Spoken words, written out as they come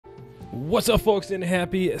What's up, folks, and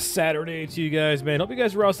happy Saturday to you guys, man. Hope you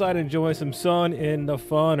guys were outside enjoying some sun in the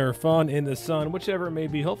fun, or fun in the sun, whichever it may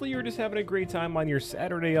be. Hopefully you're just having a great time on your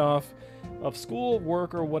Saturday off of school,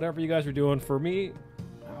 work, or whatever you guys are doing. For me,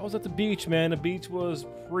 I was at the beach, man. The beach was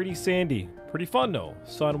pretty sandy, pretty fun though.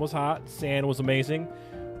 Sun was hot, sand was amazing.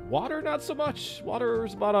 Water, not so much. Water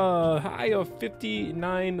is about a high of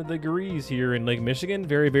 59 degrees here in Lake Michigan.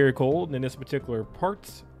 Very, very cold. And in this particular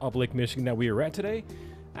part of Lake Michigan that we are at today,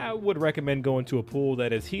 I would recommend going to a pool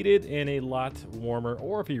that is heated and a lot warmer.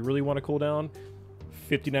 Or if you really want to cool down,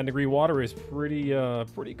 59-degree water is pretty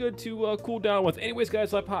good to cool down with. Anyways,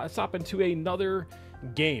 guys, let's hop into another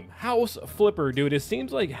game. House flipper, dude. It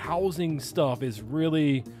seems like housing stuff is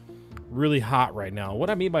really hot right now. What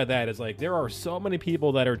I mean by that is, like, there are so many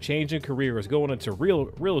people that are changing careers, going into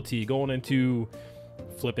realty, going into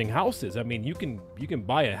flipping houses. I mean, you can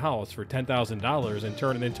buy a house for $10,000 and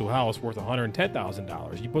turn it into a house worth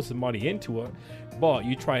 $110,000. You put some money into it, but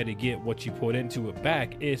you try to get what you put into it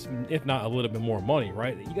back, if not a little bit more money,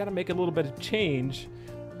 right? You got to make a little bit of change,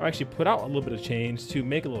 or actually put out a little bit of change to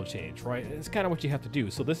make a little change, right? It's kind of what you have to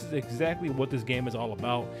do. So this is exactly what this game is all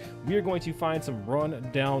about. We are going to find some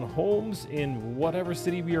run-down homes in whatever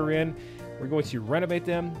city we are in. We're going to renovate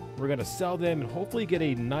them, we're going to sell them, and hopefully get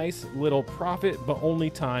a nice little profit, but only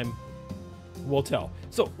time will tell.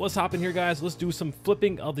 So let's hop in here, guys. Let's do some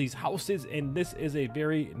flipping of these houses, and this is a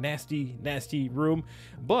very nasty room,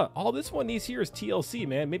 but all this one needs here is TLC,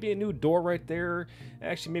 man. Maybe a new door right there,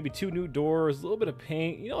 actually maybe 2 new doors, a little bit of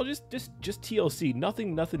paint, you know, just TLC.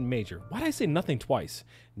 Nothing major. Why did I say nothing twice?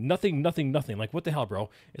 Nothing. Like, what the hell,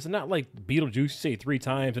 bro? It's not like Beetlejuice say 3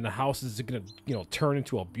 times and the house is gonna, you know, turn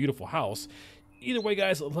into a beautiful house. Either way,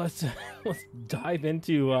 guys, let's dive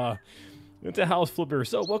into House Flippers.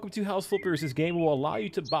 So welcome to House Flippers. This game will allow you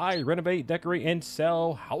to buy, renovate, decorate, and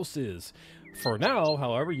sell houses. For now,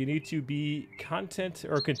 however, you need to be content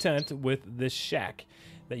with this shack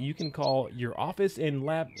that you can call your office and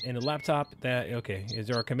a laptop. That, okay, is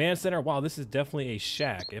there a command center? Wow, this is definitely a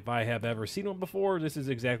shack. If I have ever seen one before, this is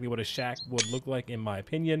exactly what a shack would look like, in my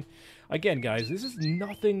opinion. Again, guys, this is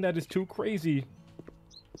nothing that is too crazy.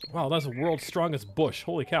 Wow, that's the world's strongest bush.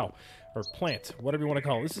 Holy cow. Or plant, whatever you want to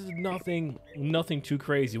call it. This is nothing too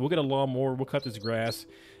crazy. We'll get a lawnmower, we'll cut this grass,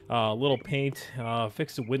 a little paint,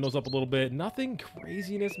 fix the windows up a little bit. Nothing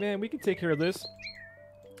craziness, man. We can take care of this.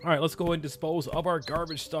 All right, let's go ahead and dispose of our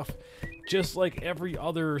garbage stuff, just like every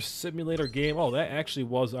other simulator game. Oh, that actually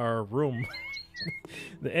was our room.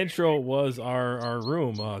 The intro was our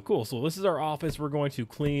room. Cool. So this is our office. We're going to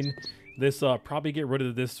clean this up, probably get rid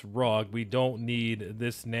of this rug. We don't need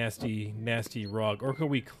this nasty rug. Or can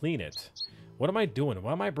we clean it? What am I doing?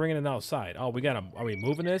 Why am I bringing it outside? Oh, are we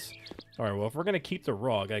moving this? All right, well, if we're gonna keep the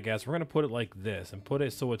rug, I guess we're gonna put it like this and put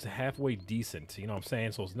it so it's halfway decent, you know what I'm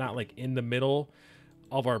saying? So it's not like in the middle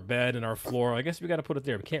of our bed and our floor. I guess we got to put it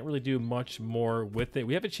there. We can't really do much more with it.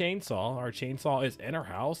 We have a chainsaw. Our chainsaw is in our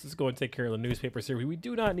house. Let's go and take care of the newspapers here. We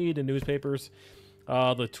do not need the newspapers.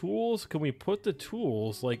 The tools, can we put the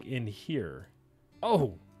tools like in here?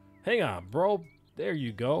 Oh, hang on, bro. There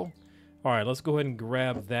you go. All right, let's go ahead and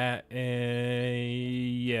grab that. And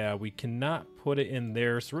yeah, we cannot put it in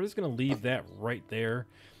there, so we're just gonna leave that right there.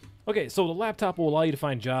 Okay, so the laptop will allow you to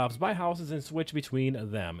find jobs, buy houses, and switch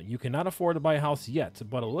between them. You cannot afford to buy a house yet,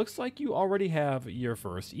 but it looks like you already have your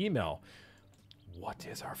first email. What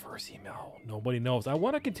is our first email? Nobody knows. I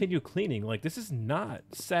want to continue cleaning. Like, this is not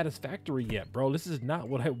satisfactory yet, bro. This is not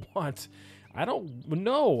what I want. I don't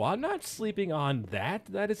know. I'm not sleeping on that.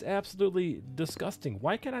 That is absolutely disgusting.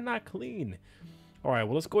 Why can I not clean? All right,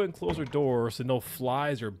 well, let's go ahead and close our doors so no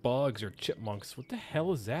flies or bugs or chipmunks. What the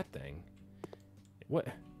hell is that thing? What?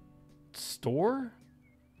 Store?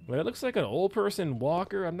 Well, it looks like an old person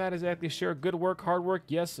walker. I'm not exactly sure. Good work, hard work.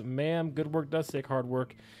 Yes, ma'am. Good work does take hard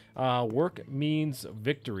work. Work means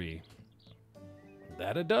victory.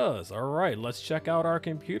 That it does. All right, let's check out our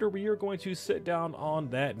computer. We are going to sit down on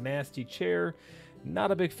that nasty chair.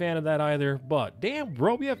 Not a big fan of that either, but damn,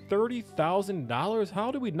 bro, we have $30,000.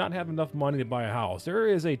 How do we not have enough money to buy a house? There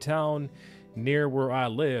is a town near where I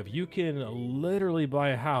live. You can literally buy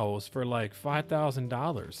a house for like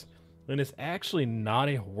 $5,000. And it's actually not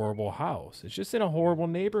a horrible house. It's just in a horrible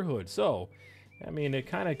neighborhood. So, I mean, it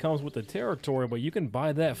kind of comes with the territory, but you can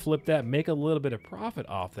buy that, flip that, make a little bit of profit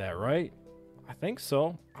off that, right? I think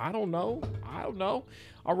so. I don't know.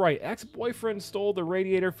 All right, ex-boyfriend stole the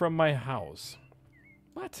radiator from my house.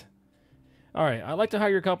 What? All right, I'd like to hire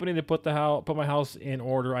your company to put my house in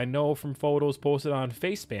order. I know from photos posted on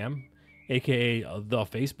FaceSpam, aka the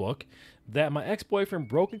Facebook, that my ex-boyfriend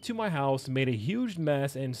broke into my house, made a huge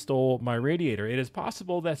mess, and stole my radiator. It is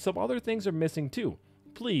possible that some other things are missing too.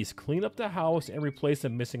 Please clean up the house and replace the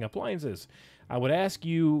missing appliances. I would ask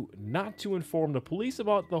you not to inform the police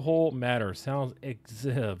about the whole matter. Sounds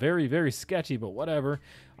very, very sketchy, but whatever.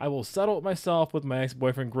 I will settle it myself with my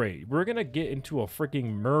ex-boyfriend. Great. We're going to get into a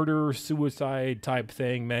freaking murder, suicide type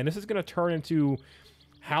thing, man. This is going to turn into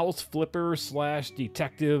house flipper /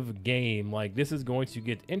 detective game. Like, this is going to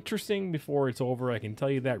get interesting before it's over. I can tell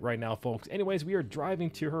you that right now, folks. Anyways, we are driving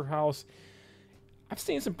to her house. I've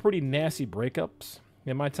seen some pretty nasty breakups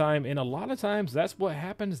in my time, and a lot of times that's what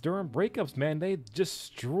happens during breakups, man. They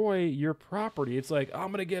destroy your property. It's like, I'm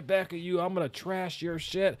gonna get back at you, I'm gonna trash your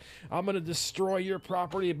shit, I'm gonna destroy your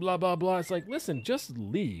property, blah blah blah. It's like, listen, just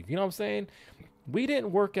leave. You know what I'm saying? We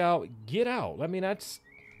didn't work out, get out. I mean, that's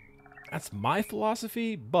my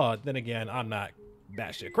philosophy, but then again, I'm not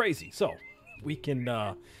batshit crazy, so we can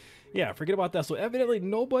yeah, forget about that. So evidently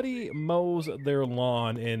nobody mows their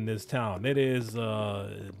lawn in this town. It is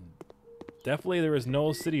definitely, there is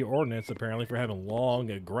no city ordinance, apparently, for having long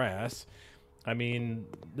grass. I mean,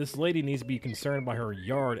 this lady needs to be concerned by her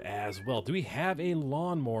yard as well. Do we have a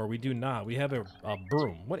lawnmower? We do not. We have a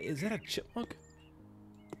broom. What is that, a chipmunk?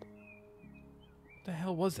 What the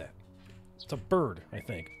hell was that? It's a bird, I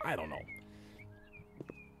think. I don't know.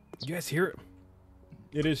 You guys hear it?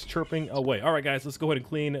 It is chirping away. All right, guys, let's go ahead and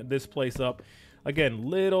clean this place up. Again,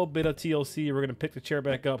 little bit of TLC. We're going to pick the chair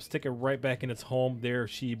back up, stick it right back in its home. There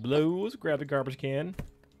she blows. Grab the garbage can.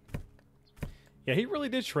 Yeah, he really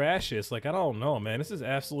did trash this. Like, I don't know, man. This is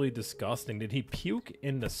absolutely disgusting. Did he puke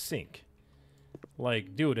in the sink?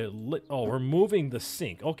 Like, dude, it lit. Oh, we're moving the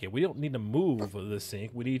sink. Okay, we don't need to move the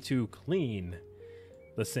sink. We need to clean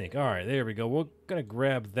the sink. All right, there we go. We're going to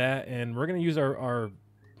grab that, and we're going to use our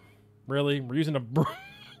really? We're using a broom.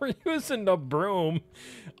 We're using the broom.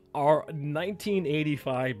 Our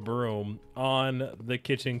 1985 broom on the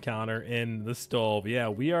kitchen counter in the stove. Yeah,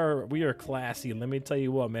 we are classy. Let me tell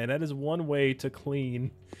you what, man, that is one way to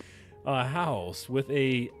clean a house, with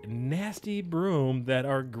a nasty broom that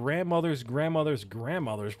our grandmother's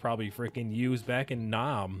probably freaking used back in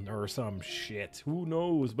Nam or some shit. Who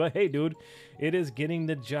knows? But hey, dude, it is getting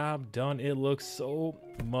the job done. It looks so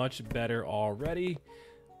much better already.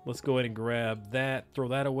 Let's go ahead and grab that, throw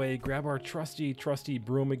that away, grab our trusty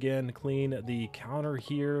broom again, clean the counter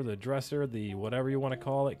here, the dresser, the whatever you want to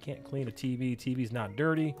call it. Can't clean a TV. TV's not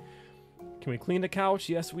dirty. Can we clean the couch?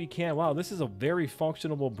 Yes, we can. Wow, this is a very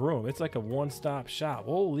functional broom. It's like a one-stop shop.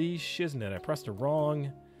 Holy shiznit, I pressed the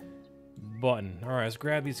wrong button. All right, let's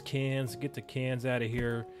grab these cans, get the cans out of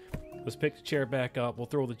here. Let's pick the chair back up. We'll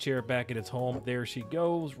throw the chair back in its home. There she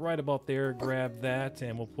goes, right about there. Grab that,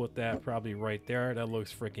 and we'll put that probably right there. That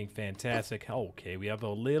looks freaking fantastic. Okay, we have a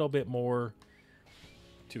little bit more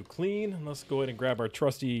to clean. Let's go ahead and grab our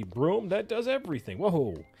trusty broom. That does everything.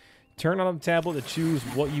 Whoa. Turn on the tablet to choose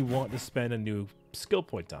what you want to spend a new skill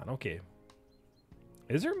point on. Okay.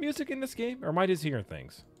 Is there music in this game, or am I just hearing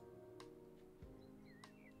things?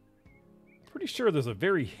 Pretty sure there's a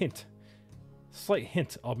very slight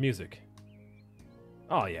hint of music.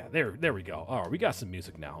 Oh yeah, there we go. All right, we got some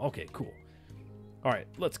music now. Okay, cool. All right,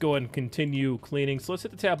 let's go ahead and continue cleaning. So let's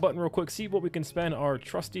hit the tab button real quick, see what we can spend our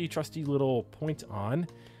trusty little point on.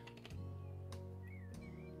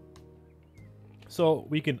 So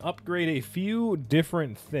we can upgrade a few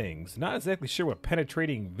different things. Not exactly sure what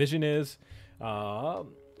penetrating vision is. Fast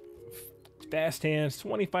hands,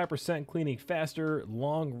 25% cleaning faster,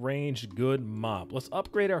 long range, good mop. Let's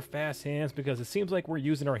upgrade our fast hands because it seems like we're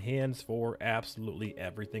using our hands for absolutely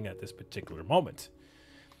everything at this particular moment.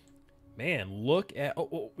 Man, look at,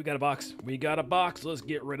 oh, we got a box. We got a box. Let's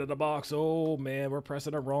get rid of the box. Oh man, we're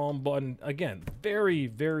pressing the wrong button. Again, very,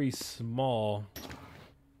 very small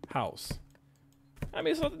house. I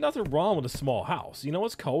mean, there's nothing wrong with a small house. You know,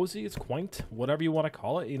 it's cozy, it's quaint, whatever you want to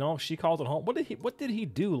call it. You know, she calls it home. What did he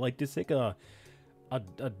do? Like, just take a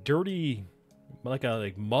dirty,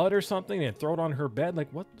 like mud or something and throw it on her bed? Like,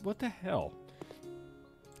 what the hell?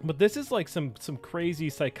 But this is like some crazy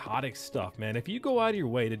psychotic stuff, man. If you go out of your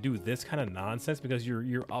way to do this kind of nonsense because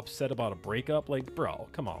you're upset about a breakup, like, bro,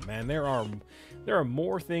 come on, man. There are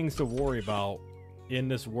more things to worry about in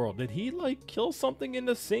this world. Did he like kill something in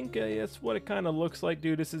the sink? That's what it kind of looks like,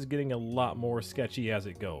 dude. This is getting a lot more sketchy as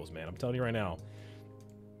it goes, man. I'm telling you right now.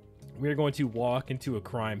 We're going to walk into a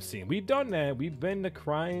crime scene. We've done that. We've been to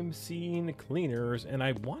crime scene cleaners, and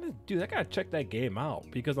I want to do. I gotta check that game out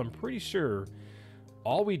because I'm pretty sure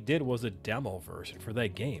all we did was a demo version for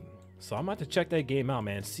that game. So I'm about to check that game out,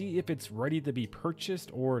 man. See if it's ready to be purchased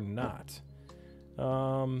or not.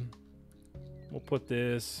 We'll put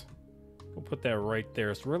this. We'll put that right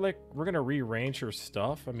there. So we're gonna rearrange her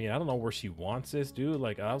stuff. I mean, I don't know where she wants this, dude.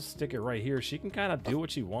 Like, I'll stick it right here. She can kind of do what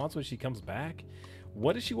she wants when she comes back.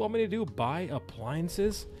 What does she want me to do? Buy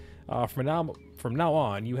appliances? From now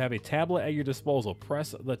on, you have a tablet at your disposal.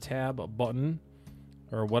 Press the tab button,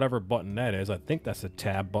 or whatever button that is. I think that's a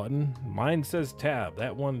tab button. Mine says tab.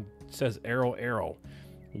 That one says arrow.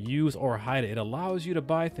 Use or hide it. It allows you to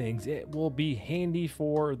buy things. It will be handy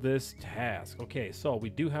for this task. Okay, so we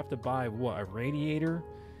do have to buy what? A radiator?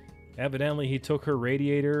 Evidently, he took her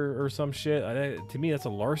radiator or some shit. To me, that's a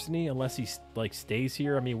larceny unless he like stays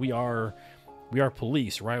here. I mean, we are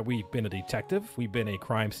police, right? We've been a detective. We've been a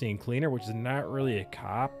crime scene cleaner, which is not really a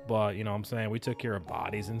cop, but you know what I'm saying? We took care of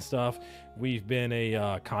bodies and stuff. We've been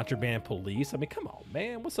a contraband police. I mean, come on,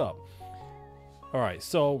 man. What's up? All right,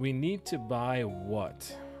 so we need to buy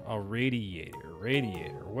what? A radiator.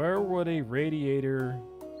 Where would a radiator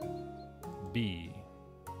be?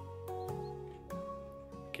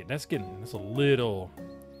 Okay, that's a little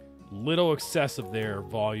excessive there,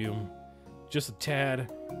 volume. Just a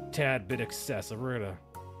tad bit excessive. We're gonna,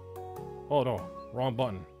 oh no, wrong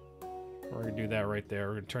button. We're gonna do that right there.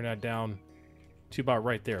 We're gonna turn that down to about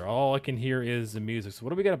right there. All I can hear is the music. So what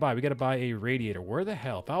do we gotta buy? We gotta buy a radiator. Where the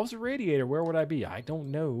hell? If I was a radiator, where would I be? I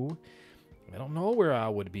don't know. I don't know where I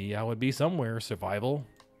would be. I would be somewhere. Survival.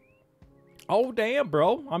 Oh, damn,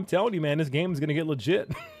 bro. I'm telling you, man, this game is gonna get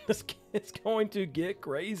legit. It's going to get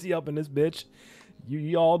crazy up in this bitch.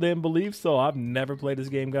 You all didn't believe so. I've never played this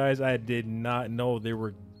game, guys. I did not know there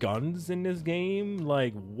were guns in this game.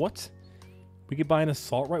 Like, what? We could buy an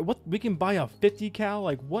assault rifle. What? We can buy a 50 cal?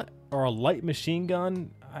 Like, what? Or a light machine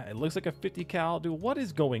gun? It looks like a 50 cal. Dude, what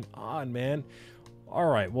is going on, man? All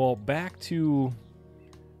right, well, back to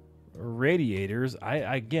radiators.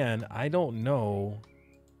 I don't know.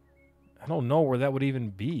 I don't know where that would even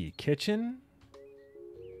be. Kitchen?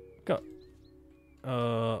 Go.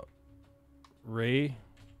 Ray,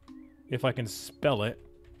 if I can spell it.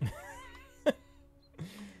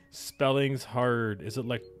 Spelling's hard. Is it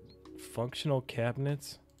like functional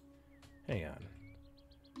cabinets? Hang on.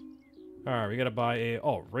 All right, we gotta buy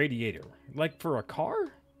a radiator. Like for a car?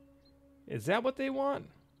 Is that what they want?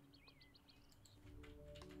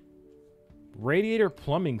 Radiator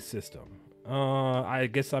plumbing system. I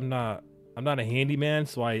guess I'm not a handyman,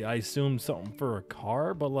 so I assume something for a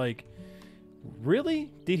car, but like,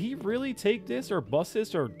 really? Did he really take this or bust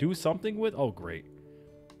this or do something with? Oh, great.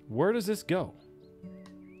 Where does this go?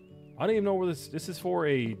 I don't even know where this is for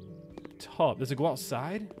a tub. Does it go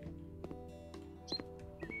outside?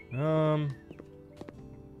 I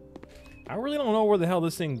really don't know where the hell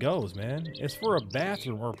this thing goes, man. It's for a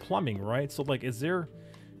bathroom or plumbing, right? So like,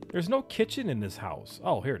 there's no kitchen in this house.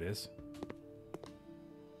 Oh, here it is.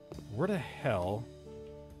 Where the hell?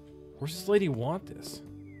 Where's this lady want this?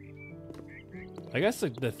 I guess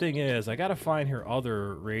the thing is, I gotta find her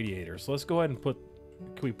other radiator. So let's go ahead and can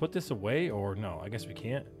we put this away or no? I guess we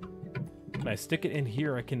can't. Can I stick it in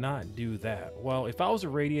here? I cannot do that. Well, if I was a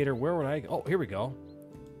radiator, where would I go? Oh, here we go.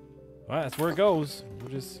 Well, that's where it goes. We're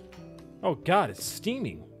just, oh God, it's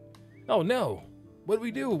steaming. Oh no, what did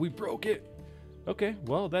we do? We broke it. Okay,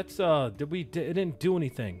 well that's, it didn't do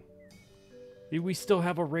anything. We still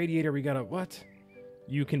have a radiator. We gotta, what?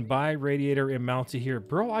 You can buy radiator and mount it here.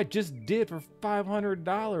 Bro, I just did for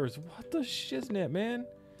 $500. What the shiznit, man?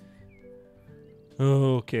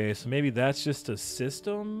 Okay, so maybe that's just a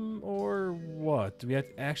system or what? Do we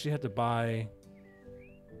actually have to buy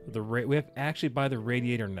we have to actually buy the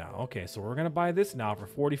radiator now. Okay, so we're gonna buy this now for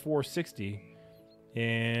 $44.60.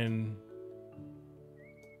 And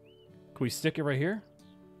can we stick it right here?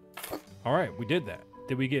 All right, we did that.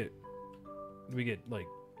 Did we get like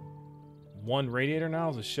one radiator now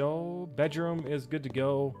as a show? Bedroom is good to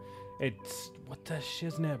go. It's, what the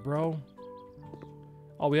shiznit, bro?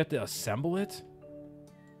 Oh, we have to assemble it?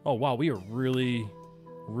 Oh, wow, we are really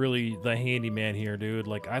the handyman here, dude.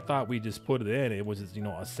 Like, I thought we just put it in. It was just, you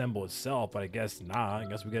know, assemble itself, but I guess not. I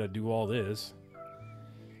guess we gotta do all this.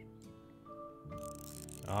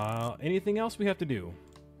 Anything else we have to do?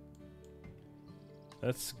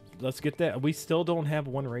 Let's get that. We still don't have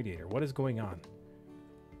one radiator. What is going on?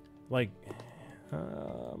 Like,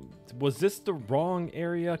 was this the wrong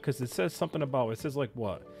area? Because it says something about, it says like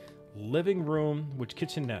what? Living room, which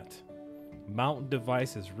kitchenette? Mount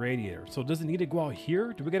devices, radiator. So does it need to go out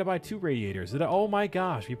here? Do we gotta buy two radiators? Oh my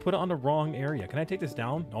gosh, we put it on the wrong area. Can I take this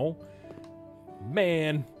down? No.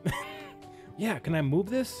 Man. Yeah, can I move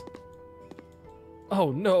this?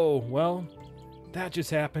 Oh no, well, that just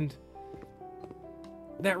happened.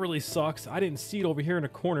 That really sucks. I didn't see it over here in the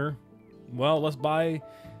corner. Well, let's buy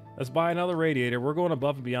another radiator. We're going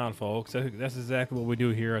above and beyond, folks. That's exactly what we do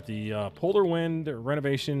here at the Polar Wind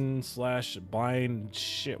renovation / buying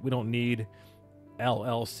shit we don't need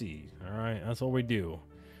LLC. All right, that's what we do.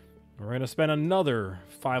 We're going to spend another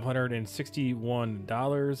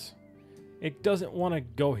 $561. It doesn't want to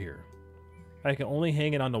go here. I can only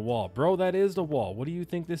hang it on the wall. Bro, that is the wall. What do you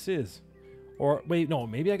think this is? Or, wait, no,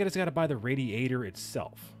 maybe I just got to buy the radiator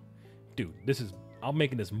itself. Dude, I'm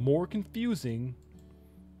making this more confusing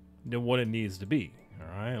than what it needs to be. All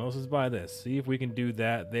right, let's just buy this. See if we can do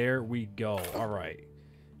that. There we go. All right.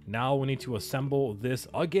 Now we need to assemble this.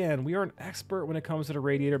 Again, we are an expert when it comes to the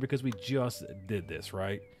radiator because we just did this,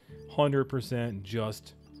 right? 100%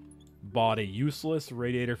 just bought a useless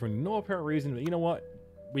radiator for no apparent reason. But you know what?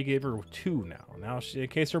 We gave her 2 now. Now, in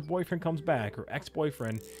case her boyfriend comes back, her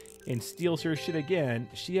ex-boyfriend, and steals her shit again,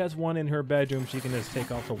 she has one in her bedroom. She can just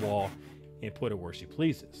take off the wall and put it where she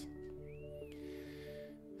pleases.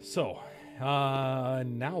 So,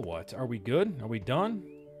 now what? Are we good? Are we done?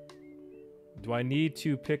 Do I need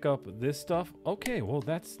to pick up this stuff? Okay, well,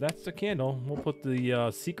 that's the candle. We'll put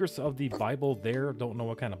the Secrets of the Bible there. Don't know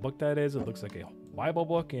what kind of book that is. It looks like a Bible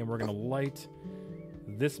book, and we're going to light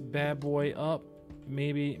this bad boy up.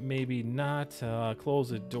 Maybe, maybe not. Close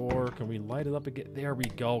the door. Can we light it up again? There we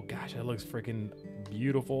go. Gosh, that looks freaking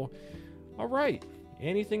beautiful. All right.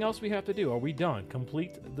 Anything else we have to do? Are we done?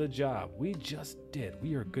 Complete the job. We just did.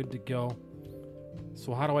 We are good to go.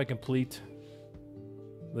 So how do I complete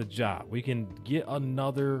the job? We can get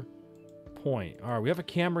another point. All right, we have a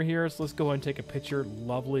camera here, so let's go ahead and take a picture.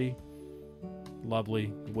 Lovely,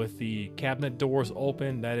 lovely. With the cabinet doors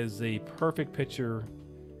open, that is a perfect picture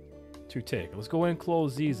to take. Let's go ahead and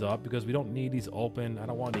close these up because we don't need these open. I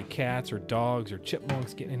don't want any cats or dogs or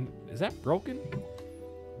chipmunks getting in. Is that broken?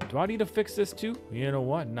 Do I need to fix this too? You know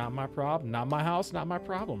what? Not my problem. Not my house. Not my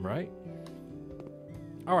problem, right?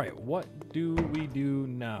 All right, what do we do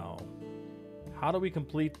now? How do we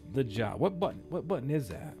complete the job? What button is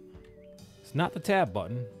that? It's not the tab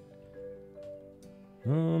button.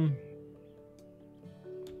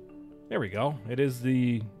 There we go. It is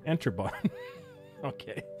the enter button.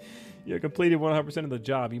 Okay. You completed 100% of the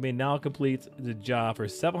job. You may now complete the job for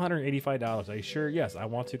 $785. Are you sure? Yes, I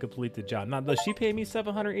want to complete the job. Now, does she pay me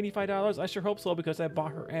 $785? I sure hope so because I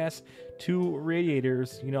bought her ass 2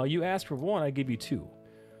 radiators. You know, you asked for 1, I give you 2.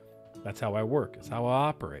 That's how I work. That's how I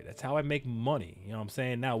operate. That's how I make money. You know what I'm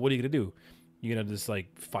saying? Now, what are you going to do? You going to just,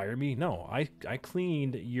 like, fire me? No, I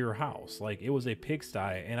cleaned your house. Like, it was a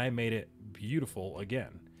pigsty, and I made it beautiful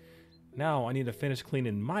again. Now, I need to finish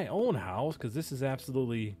cleaning my own house because this is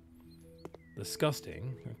absolutely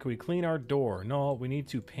disgusting. Can we clean our door? No, we need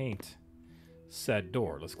to paint said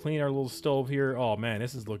door. Let's clean our little stove here. Oh, man,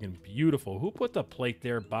 this is looking beautiful. Who put the plate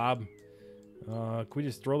there, Bob? Can we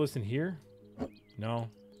just throw this in here? No.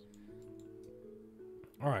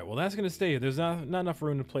 All right, well, that's going to stay here. There's not enough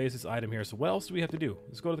room to place this item here. So what else do we have to do?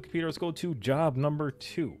 Let's go to the computer. Let's go to job number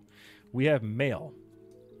 2. We have mail.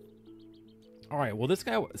 All right, well, this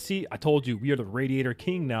guy, see, I told you, we are the radiator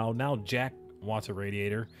king now. Now Jack wants a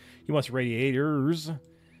radiator. He wants radiators.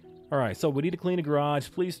 All right, so we need to clean the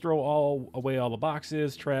garage. Please throw away all the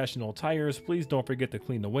boxes, trash, and old tires. Please don't forget to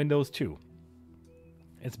clean the windows, too.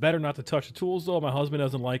 It's better not to touch the tools, though. My husband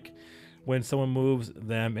doesn't like when someone moves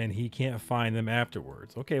them and he can't find them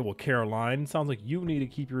afterwards. Okay, well, Caroline, sounds like you need to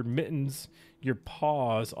keep your mittens, your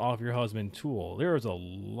paws off your husband's tool. There is a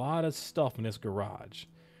lot of stuff in this garage.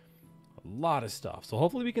 A lot of stuff. So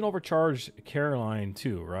hopefully we can overcharge Caroline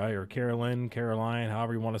too, right? Or Caroline,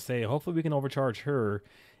 however you want to say it. Hopefully we can overcharge her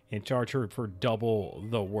and charge her for double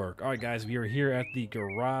the work. All right, guys, we are here at the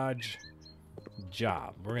garage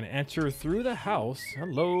job. We're going to enter through the house.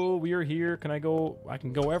 Hello, we are here. Can I go? I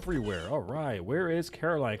can go everywhere. All right, where is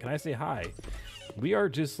Caroline? Can I say hi? We are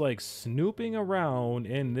just like snooping around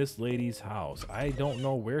in this lady's house. I don't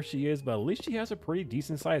know where she is, but at least she has a pretty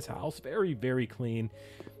decent sized house. Very, very clean.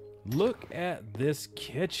 Look at this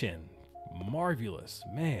kitchen. Marvelous,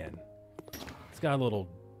 man. It's got a little,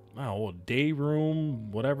 I don't know, a little day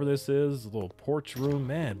room, whatever this is, a little porch room.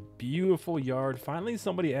 Man, beautiful yard. Finally,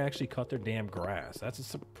 somebody actually cut their damn grass.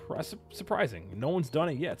 That's surprising. No one's done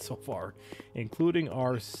it yet so far, including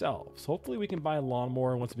ourselves. Hopefully, we can buy a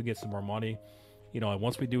lawnmower once we get some more money. You know,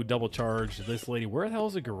 once we do double charge this lady. Where the hell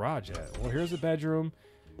is the garage at? Well, here's the bedroom.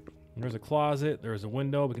 There's a closet. There's a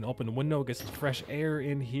window. We can open the window, get some fresh air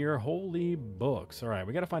in here. Holy books. All right,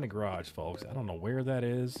 we got to find a garage, folks. I don't know where that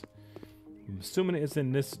is. I'm assuming it's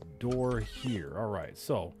in this door here. All right,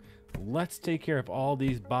 so let's take care of all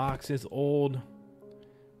these boxes. Old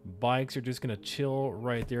bikes are just going to chill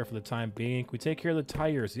right there for the time being. Can we take care of the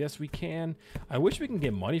tires? Yes, we can. I wish we can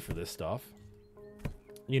get money for this stuff.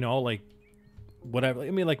 You know, like whatever.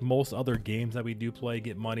 I mean, like most other games that we do play,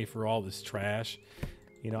 get money for all this trash.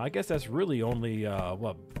 You know, I guess that's really only,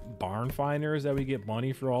 what, barn finders that we get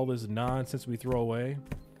money for all this nonsense we throw away.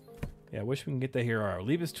 Yeah, I wish we can get that here. All right,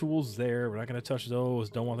 leave his tools there. We're not going to touch those.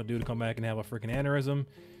 Don't want the dude to come back and have a freaking aneurysm.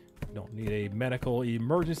 Don't need a medical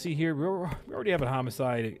emergency here. We already have a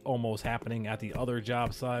homicide almost happening at the other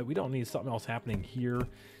job site. We don't need something else happening here.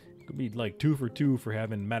 It could be like 2 for 2 for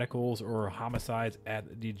having medicals or homicides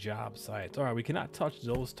at the job sites. All right, we cannot touch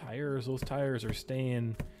those tires. Those tires are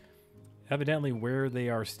staying evidently where they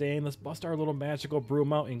are staying. Let's bust our little magical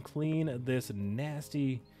broom out and clean this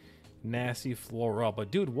nasty floor up.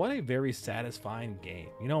 But dude, what a very satisfying game.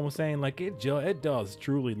 You know what I'm saying? Like it does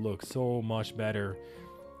truly look so much better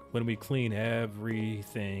when we clean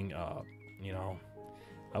everything up, you know.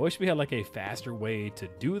 I wish we had like a faster way to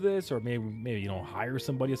do this, or maybe you know, hire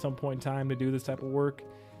somebody at some point in time to do this type of work.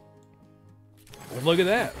 Well, look at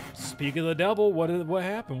that. Speak of the devil, what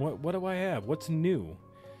happened? What do I have? What's new?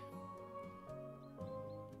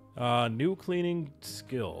 New cleaning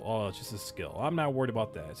skill. Oh, it's just a skill. I'm not worried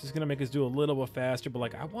about that. It's just gonna make us do a little bit faster, but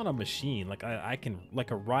like I want a machine. Like I can,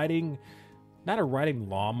 like a riding, not a riding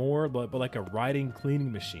lawnmower, but like a riding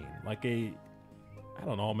cleaning machine. Like a, I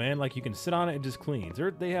don't know, man. Like you can sit on it and just cleans.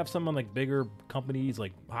 They have some on like bigger companies,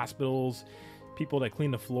 like hospitals, people that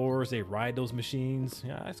clean the floors. They ride those machines.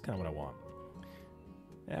 Yeah, that's kind of what I want.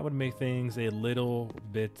 That would make things a little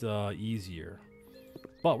bit easier.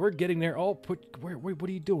 But we're getting there. Oh, what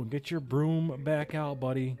are you doing? Get your broom back out,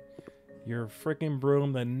 buddy. Your freaking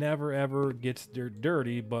broom that never ever gets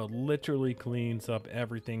dirty, but literally cleans up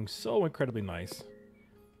everything so incredibly nice.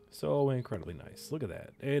 So incredibly nice. Look at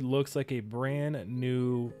that. It looks like a brand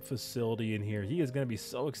new facility in here. He is going to be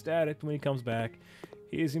so ecstatic when he comes back.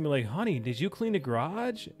 He's going to be like, honey, did you clean the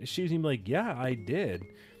garage? She's going to be like, yeah, I did.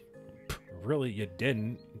 Really, you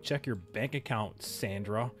didn't. Check your bank account,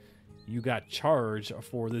 Sandra. You got charged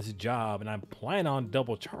for this job, and I'm planning on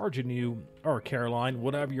double charging you, or Caroline,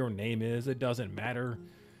 whatever your name is. It doesn't matter.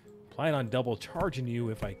 Plan on double charging you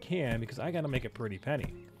if I can, because I got to make a pretty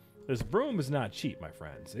penny. This broom is not cheap, my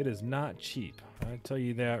friends. It is not cheap. I tell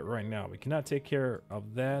you that right now. We cannot take care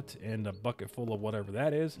of that and a bucket full of whatever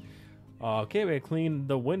that is. Okay, we clean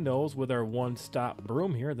the windows with our one-stop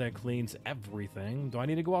broom here that cleans everything. Do I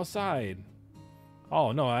need to go outside?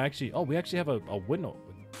 Oh, no, we actually have a window.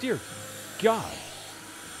 Dear God.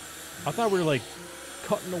 I thought we were like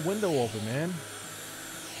cutting the window open, man.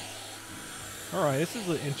 Alright, this is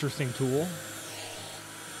an interesting tool.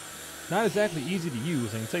 Not exactly easy to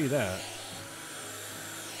use, I can tell you that.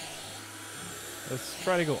 Let's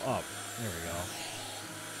try to go up. There we go.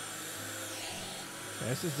 Yeah,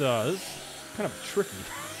 this is kind of tricky.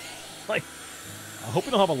 Like, I hope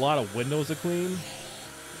we don't have a lot of windows to clean.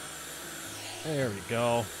 There we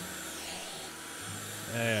go.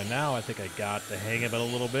 And now I think I got the hang of it a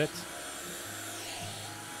little bit.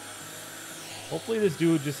 Hopefully this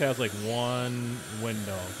dude just has like one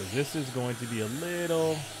window, because this is going to be a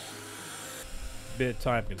little bit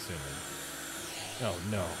time consuming. Oh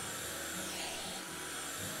no.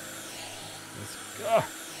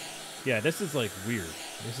 Yeah, this is like weird.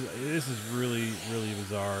 This is really, really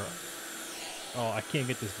bizarre. Oh, I can't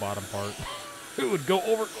get this bottom part. It would go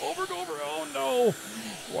over. Oh no.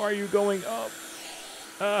 Why are you going up?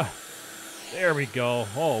 There we go.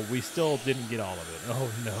 Oh, we still didn't get all of it.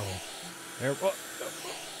 Oh no. There.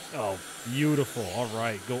 Oh, beautiful. All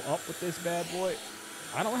right, go up with this bad boy.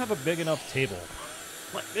 I don't have a big enough table.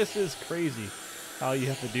 Like, this is crazy how you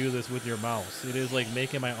have to do this with your mouse. It is like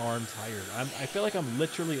making my arm tired. I feel like I'm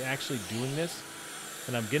literally actually doing this,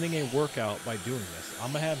 and I'm getting a workout by doing this.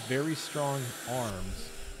 I'm gonna have very strong arms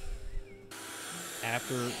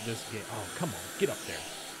after this game. Oh, come on, get up there.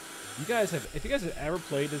 If you guys have ever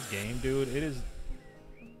played this game, dude, it is.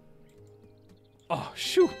 Oh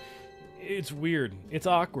shoot. It's weird. It's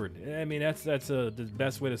awkward. I mean, that's the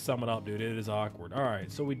best way to sum it up, dude. It is awkward. All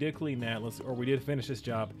right, so we did clean that. We did finish this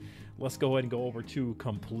job. Let's go ahead and go over to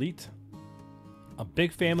complete. A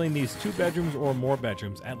big family needs 2 bedrooms or more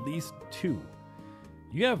bedrooms, at least 2.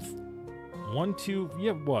 You have 1, 2. You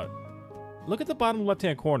have what? Look at the bottom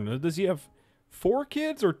left-hand corner. Does he have 4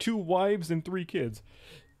 kids or 2 wives and 3 kids?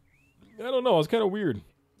 I don't know. It's kind of weird.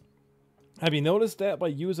 Have you noticed that by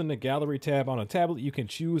using the gallery tab on a tablet, you can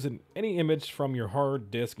choose any image from your hard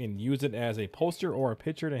disk and use it as a poster or a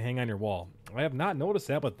picture to hang on your wall? I have not noticed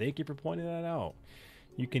that, but thank you for pointing that out.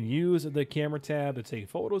 You can use the camera tab to take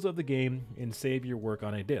photos of the game and save your work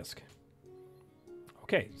on a disk.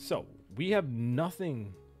 Okay, so we have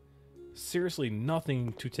nothing, seriously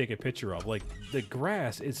nothing to take a picture of. Like, the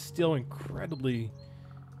grass is still incredibly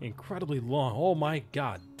long. Oh my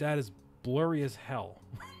God, that is blurry as hell.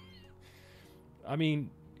 I mean,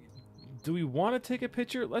 do we want to take a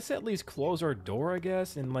picture? Let's at least close our door, I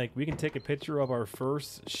guess, and like we can take a picture of our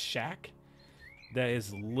first shack. That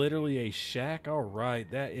is literally a shack. All right,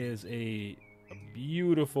 that is a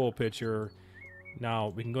beautiful picture. Now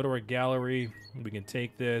we can go to our gallery. We can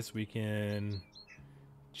take this. We can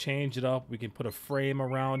change it up. We can put a frame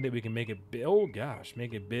around it. We can make it big. Oh gosh,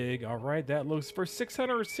 make it big. All right, that looks for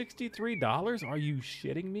 $663. Are you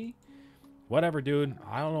shitting me? Whatever, dude.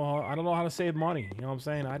 I don't know how to save money. You know what I'm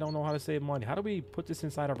saying? I don't know how to save money. How do we put this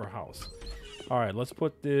inside of our house? All right, let's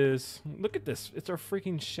put this. Look at this. It's our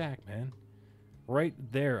freaking shack, man. Right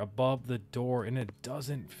there above the door, and it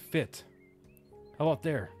doesn't fit. How about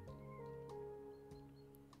there?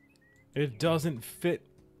 It doesn't fit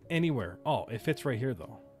anywhere. Oh, it fits right here,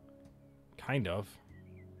 though. Kind of.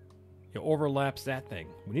 It overlaps that thing.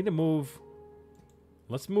 We need to move.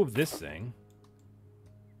 Let's move this thing.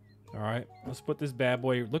 All right, let's put this bad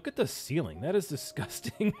boy. Look at the ceiling. That is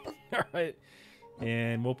disgusting. All right,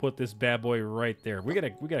 and we'll put this bad boy right there. We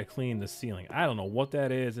gotta clean the ceiling. I don't know what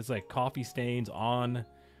that is. It's like coffee stains on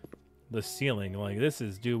the ceiling. Like this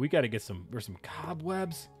is, dude. We gotta get some. There's some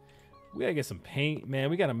cobwebs. We gotta get some paint, man.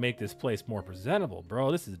 We gotta make this place more presentable, bro.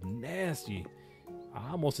 This is nasty.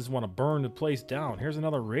 I almost just want to burn the place down. Here's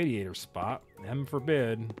another radiator spot. Heaven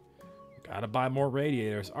forbid. Gotta buy more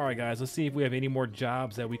radiators. All right, guys, let's see if we have any more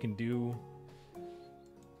jobs that we can do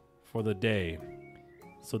for the day.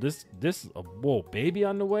 So whoa, baby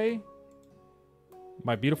on the way.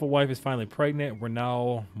 My beautiful wife is finally pregnant. We're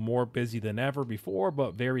now more busy than ever before,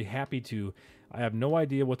 but very happy to. I have no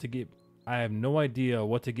idea what to get. I have no idea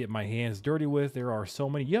what to get my hands dirty with. There are so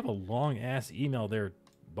many. You have a long ass email there,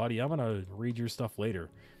 buddy. I'm gonna read your stuff later.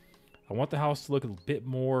 I want the house to look a bit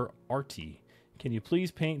more arty. Can you please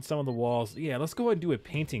paint some of the walls? Yeah, let's go ahead and do a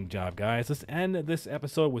painting job, guys. Let's end this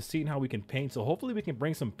episode with seeing how we can paint. So hopefully we can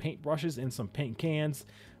bring some paint brushes and some paint cans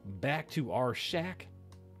back to our shack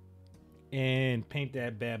and paint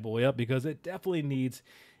that bad boy up, because it definitely needs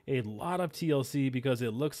a lot of TLC, because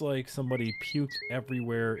it looks like somebody puked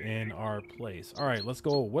everywhere in our place. All right, let's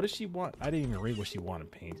go. What does she want? I didn't even read what she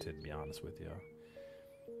wanted painted, to be honest with you.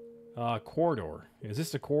 Corridor. Is this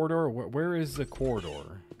the corridor? Where is the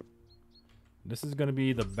corridor? This is going to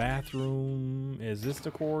be the bathroom. Is this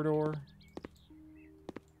the corridor?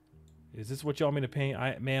 Is this what you want me to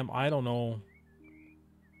paint? Ma'am, I don't know.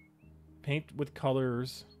 Paint with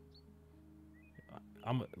colors.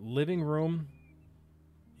 Living room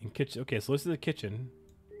and kitchen. Okay, so this is the kitchen.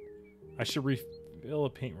 I should refill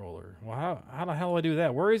a paint roller. Well, how the hell do I do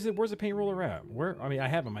that? Where is it? Where's the paint roller at? I mean, I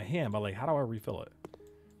have it in my hand, but like, how do I refill it?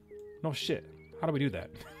 No shit. How do we do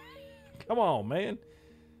that? Come on, man.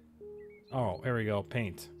 Oh, there we go.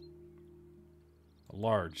 Paint.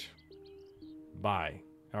 Large. Buy.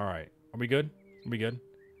 All right. Are we good? Are we good?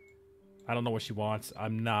 I don't know what she wants.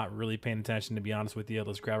 I'm not really paying attention, to be honest with you.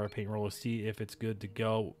 Let's grab our paint roller, see if it's good to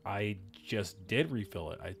go. I just did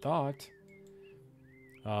refill it, I thought.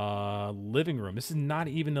 Living room. This is not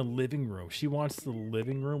even a living room. She wants the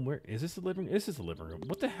living room. Where is this? The living room? This is the living room.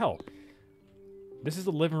 What the hell? This is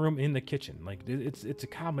the living room in the kitchen. Like, it's a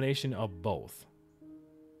combination of both.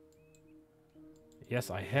 Yes,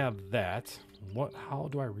 I have that. How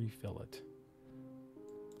do I refill it?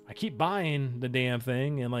 I keep buying the damn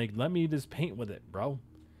thing and like, let me just paint with it, bro.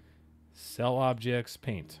 Sell objects,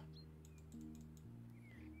 paint.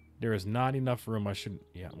 There is not enough room.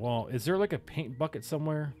 Yeah, well, is there like a paint bucket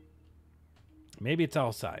somewhere? Maybe it's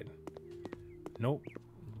outside. Nope.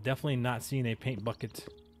 Definitely not seeing a paint bucket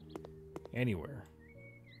anywhere.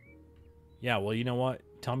 Yeah, well, you know what?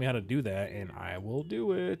 Tell me how to do that, and I will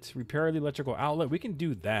do it. Repair the electrical outlet. We can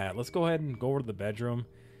do that. Let's go ahead and go over to the bedroom,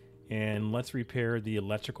 and let's repair the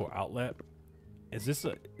electrical outlet. Is this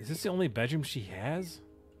the only bedroom she has?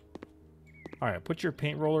 All right, put your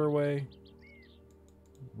paint roller away.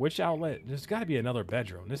 Which outlet? There's got to be another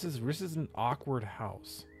bedroom. This is an awkward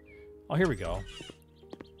house. Oh, here we go.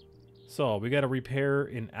 So we got to repair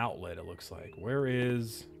an outlet. It looks like. Where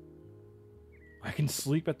is? I can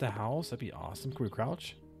sleep at the house? That'd be awesome. Can we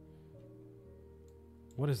crouch?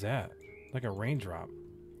 What is that? Like a raindrop.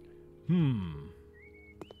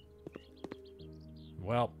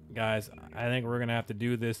 Well, guys, I think we're going to have to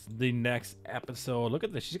do this the next episode. Look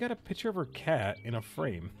at this. She's got a picture of her cat in a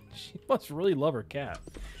frame. She must really love her cat.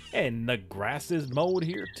 And the grass is mowed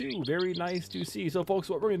here, too. Very nice to see. So, folks,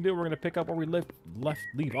 what we're going to do, we're going to pick up where we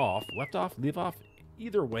leave off.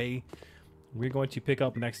 Either way. We're going to pick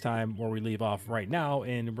up next time where we leave off right now,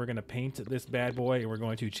 and we're going to paint this bad boy, and we're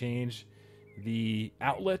going to change the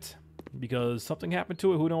outlet because something happened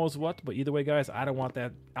to it. Who knows what? But either way, guys, I don't want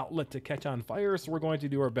that outlet to catch on fire, so we're going to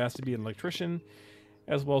do our best to be an electrician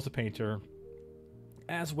as well as a painter,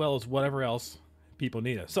 as well as whatever else people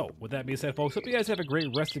need us. So with that being said, folks, hope you guys have a great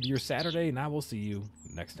rest of your Saturday, and I will see you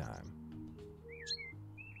next time.